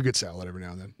 I like a good salad every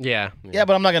now and then. Yeah, but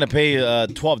I'm not gonna pay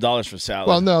 $12 for salad.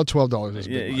 Well, no, $12 is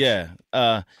big. Yeah.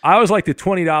 I always like the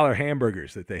 $20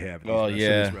 hamburgers that they have. In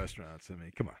these restaurants. I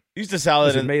mean, come on. Used to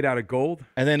salad. Is it made out of gold?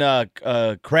 And then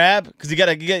crab, because they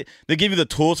give you the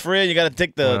tools for it. You got to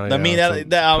take the meat out.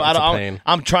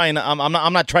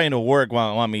 I'm not trying to work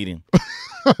while I'm eating.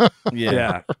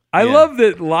 Yeah. I love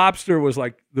that lobster was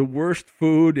like the worst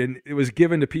food, and it was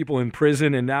given to people in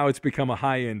prison, and now it's become a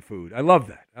high-end food. I love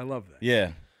that.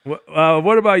 Yeah.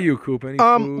 What about you, Coop? Any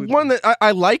food? One that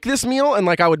I like this meal, and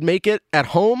like I would make it at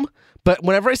home. But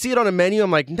whenever I see it on a menu, I'm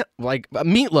like,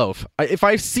 meatloaf. If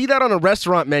I see that on a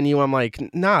restaurant menu, I'm like,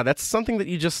 nah, that's something that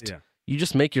you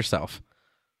just make yourself.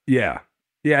 Yeah.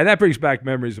 Yeah, and that brings back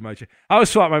memories of my childhood. I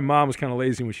always thought my mom was kind of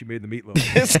lazy when she made the meatloaf.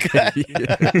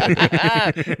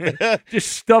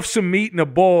 Just stuff some meat in a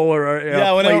bowl or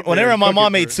whenever my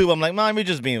mom made soup, I'm like, Mom, you're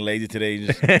just being lazy today.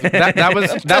 That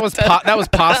was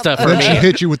pasta for me. She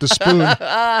hit you with the spoon.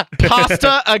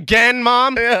 Pasta again,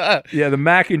 Mom? Yeah, the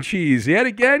mac and cheese. Yet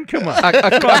again? Come on.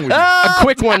 A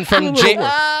quick one from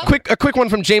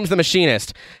James the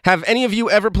Machinist. Have any of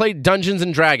you ever played Dungeons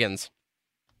and Dragons?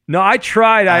 No, I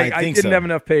tried. I didn't so. have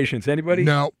enough patience. Anybody?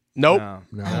 No. Nope.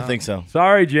 No. I don't think so.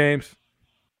 Sorry, James.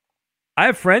 I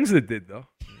have friends that did, though.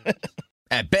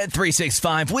 At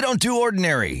Bet365, we don't do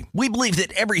ordinary. We believe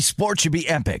that every sport should be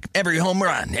epic. Every home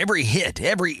run, every hit,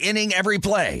 every inning, every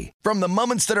play. From the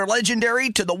moments that are legendary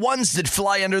to the ones that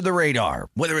fly under the radar.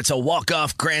 Whether it's a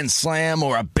walk-off grand slam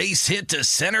or a base hit to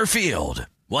center field.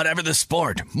 Whatever the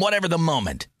sport, whatever the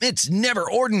moment, it's never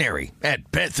ordinary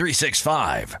at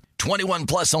Bet365. 21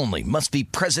 plus only. Must be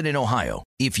present in Ohio.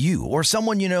 If you or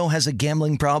someone you know has a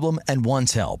gambling problem and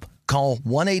wants help, call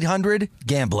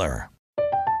 1-800-GAMBLER.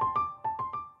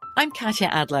 I'm Katya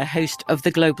Adler, host of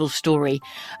The Global Story.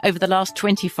 Over the last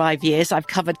 25 years, I've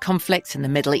covered conflicts in the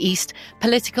Middle East,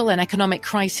 political and economic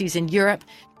crises in Europe,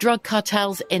 drug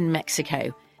cartels in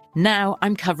Mexico. Now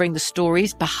I'm covering the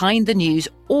stories behind the news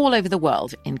all over the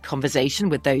world in conversation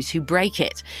with those who break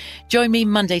it. Join me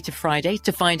Monday to Friday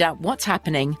to find out what's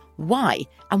happening, why,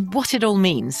 and what it all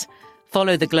means.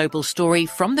 Follow The Global Story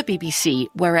from the BBC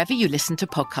wherever you listen to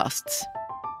podcasts.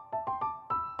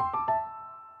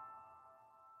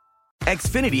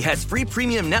 Xfinity has free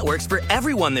premium networks for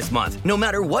everyone this month, no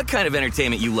matter what kind of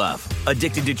entertainment you love.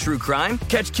 Addicted to true crime?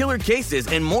 Catch killer cases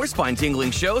and more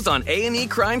spine-tingling shows on A&E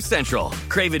Crime Central.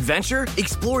 Crave adventure?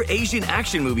 Explore Asian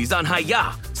action movies on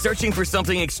Hi-Ya. Searching for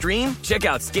something extreme? Check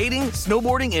out skating,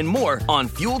 snowboarding, and more on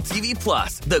Fuel TV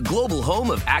Plus, the global home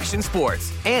of action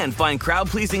sports. And find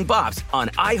crowd-pleasing bops on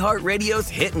iHeartRadio's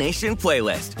Hit Nation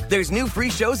playlist. There's new free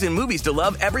shows and movies to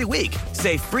love every week.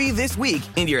 Say free this week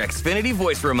in your Xfinity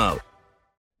voice remote.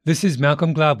 This is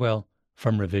Malcolm Gladwell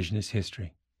from Revisionist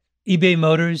History. eBay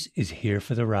Motors is here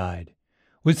for the ride.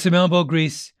 With some elbow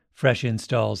grease, fresh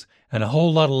installs, and a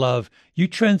whole lot of love, you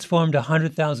transformed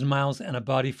 100,000 miles and a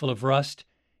body full of rust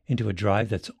into a drive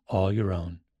that's all your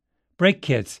own. Brake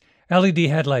kits, LED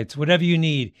headlights, whatever you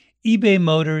need, eBay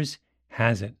Motors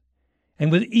has it.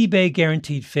 And with eBay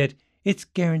Guaranteed Fit, it's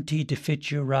guaranteed to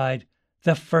fit your ride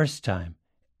the first time,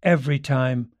 every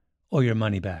time, or your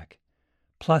money back.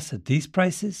 Plus, at these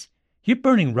prices, you're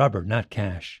burning rubber, not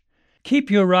cash. Keep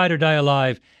your ride or die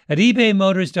alive at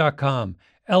ebaymotors.com.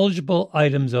 Eligible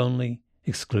items only.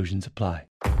 Exclusions apply.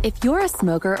 If you're a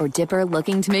smoker or dipper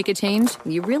looking to make a change,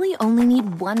 you really only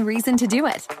need one reason to do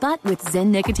it. But with Zyn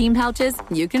nicotine pouches,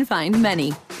 you can find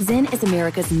many. Zyn is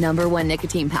America's #1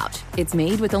 nicotine pouch. It's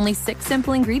made with only 6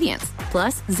 simple ingredients.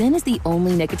 Plus, Zyn is the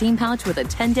only nicotine pouch with a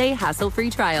 10-day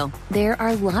hassle-free trial. There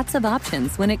are lots of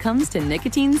options when it comes to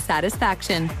nicotine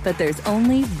satisfaction, but there's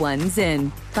only one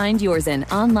Zyn. Find your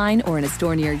Zyn online or in a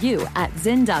store near you at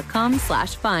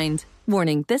zyn.com/find.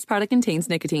 Warning, this product contains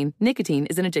nicotine. Nicotine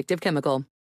is an addictive chemical.